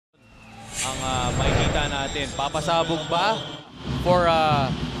makikita natin. Papasabog ba for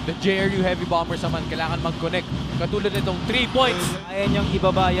the JRU Heavy Bombers naman? Kailangan mag-connect. Katulad nitong 3 points. Kaya niyang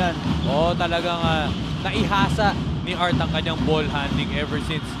ibaba yan. Oo, talagang naihasa ni Art ang kanyang ball handling ever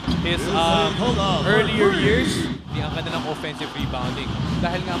since his earlier years. Ang kanilang offensive rebounding.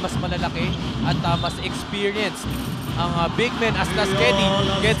 Dahil nga mas malalaki at mas experienced ang big man as Laskedi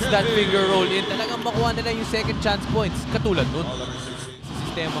gets that finger roll in. Talagang makuha nila yung second chance points. Katulad nun. Sa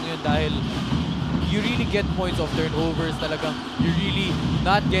sistemang yun dahil you really get points of turnovers. Talagang you're really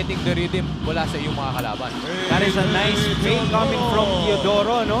not getting the rhythm mula sa iyong mga kalaban. That is a nice fake coming from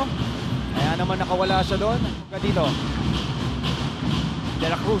Teodoro, no? Kaya naman nakawala siya doon. Dito. De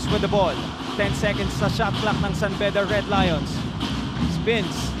La Cruz with the ball. 10 seconds sa shot clock ng San Beda Red Lions.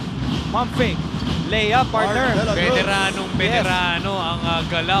 Spins. Pump fake. Layup, partner. Veteranong ang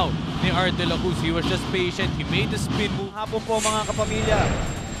galaw ni Art De La Cruz. He was just patient. He made the spin move. Hapon po mga kapamilya.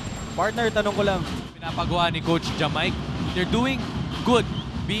 Partner, tanong ko lang. Pinapagawa ni Coach Jamaic. They're doing good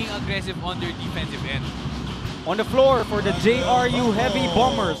being aggressive on their defensive end. On the floor for the JRU Heavy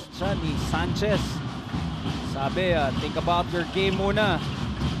Bombers. Siya ni Sanchez. Sabi, think about your game muna.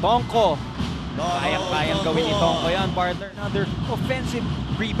 Tongko. Kayang gawin ni Tongko yan, partner. Another offensive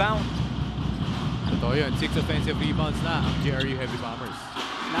rebound. Totoo yun. 6 offensive rebounds na ang JRU Heavy Bombers.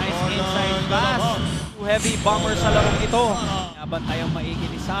 Nice inside pass. Heavy Bombers sa larong ito. Habang tayong maigi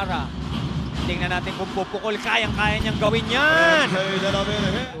ni Sara. Tingnan natin kung pupukol. Kayang-kaya niyang gawin yan.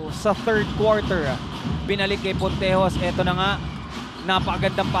 Sa third quarter, binalik kay Pontejos. Ito na nga.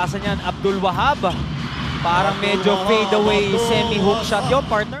 Napakagandang pasa niyan. Abdul Wahab. Parang medyo fade away semi-hook shot yun,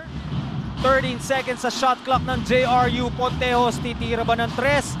 partner. 13 seconds sa shot clock ng JRU. Pontejos titira ba ng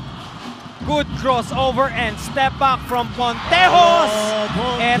 3? Good crossover and step back from Pontejos.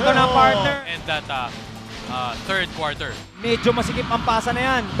 Eto na, partner. And that third quarter. Medyo masikip ang pasa na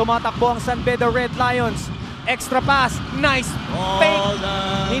yan. Tumatakbo ang San Beda Red Lions. Extra pass. Nice fake.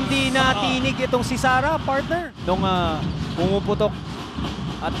 Hindi na tinig itong si Sara, partner. Nung pumuputok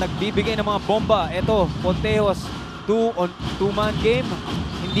at nagbibigay ng mga bomba. Ito, Pontejos, 2-on-2-man game.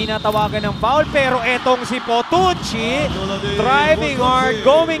 Hindi natawagan ng foul, pero etong si Potucci, driving hard,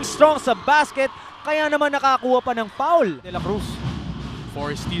 going strong sa basket, kaya naman nakakuha pa ng foul. De La Cruz.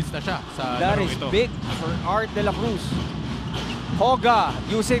 4 steals na siya sa That larong is ito. big for Art De La Cruz. Hoga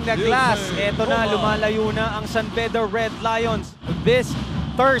using the glass. Eto na, lumalayo na ang San Beda Red Lions this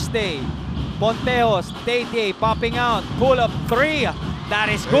Thursday. Pontejos, Tate popping out, pull up 3.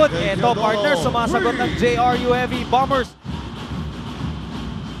 That is good. Eto, partner, sumasagot ng JRU Heavy Bombers.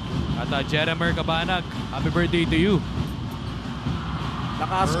 At Jeremer Cabanag, happy birthday to you.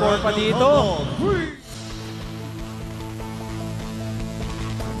 Nakascore pa dito.